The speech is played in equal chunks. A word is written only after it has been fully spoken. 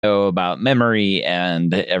about memory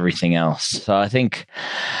and everything else. So I think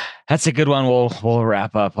that's a good one. We'll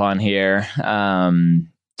wrap up on here. Again,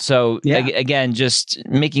 just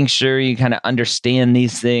making sure you kind of understand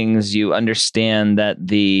these things. You understand that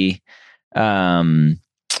the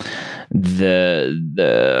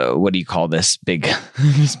what do you call this big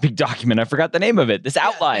this big document? I forgot the name of it. This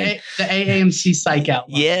outline, the AAMC psych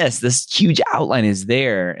outline. Yes, this huge outline is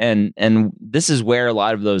there, and this is where a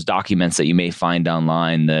lot of those documents that you may find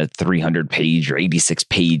online, the 300-page or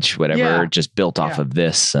 86-page, whatever, just built off of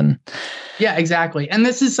this. And yeah, exactly. And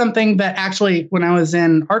this is something that actually, when I was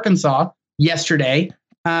in Arkansas yesterday,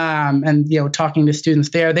 and talking to students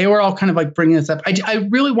there, they were all kind of like bringing this up. I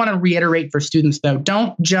really want to reiterate for students though,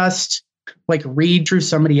 don't just like read through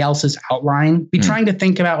somebody else's outline. Be trying to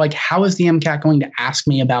think about like, how is the MCAT going to ask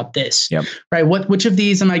me about this? Yep. Right? Which of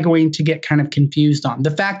these am I going to get kind of confused on?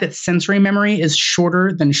 The fact that sensory memory is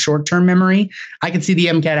shorter than short-term memory, I can see the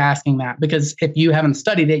MCAT asking that, because if you haven't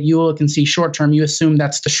studied it, you look and see short-term, you assume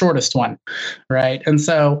that's the shortest one, right? And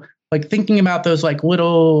so like thinking about those like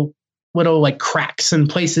little like cracks and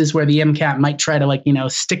places where the MCAT might try to like,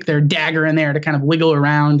 stick their dagger in there to kind of wiggle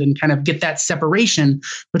around and kind of get that separation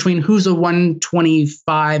between who's a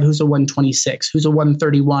 125, who's a 126, who's a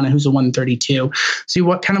 131, and who's a 132. So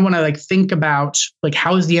you kind of want to like think about like,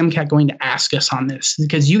 how is the MCAT going to ask us on this?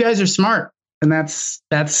 Because you guys are smart. And that's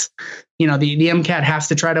the MCAT has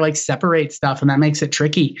to try to like separate stuff, and that makes it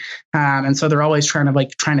tricky. And so they're always trying to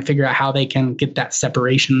figure out how they can get that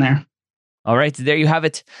separation there. All right, there you have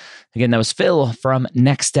it. Again, that was Phil from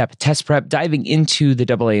Next Step Test Prep, diving into the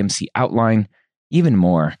AAMC outline even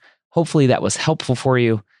more. Hopefully that was helpful for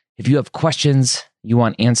you. If you have questions you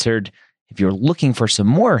want answered, if you're looking for some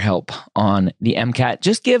more help on the MCAT,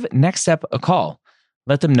 just give Next Step a call.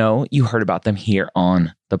 Let them know you heard about them here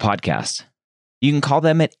on the podcast. You can call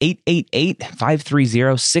them at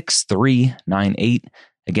 888-530-6398.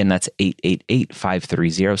 Again, that's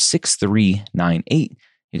 888-530-6398.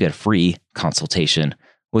 You get a free consultation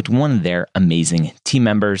with one of their amazing team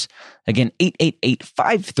members. Again,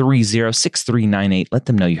 888-530-6398. Let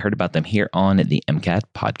them know you heard about them here on the MCAT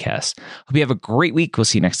podcast. Hope you have a great week. We'll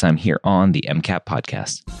see you next time here on the MCAT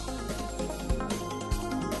podcast.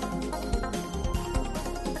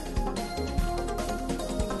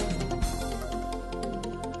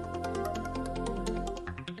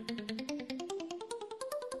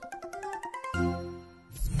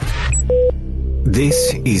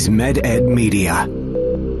 This is MedEd Media.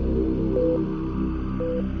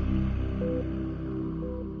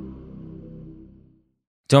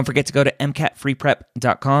 Don't forget to go to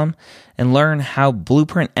MCATfreeprep.com and learn how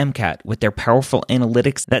Blueprint MCAT, with their powerful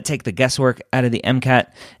analytics that take the guesswork out of the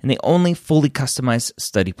MCAT and the only fully customized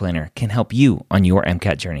study planner, can help you on your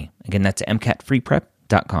MCAT journey. Again, that's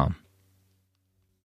MCATfreeprep.com.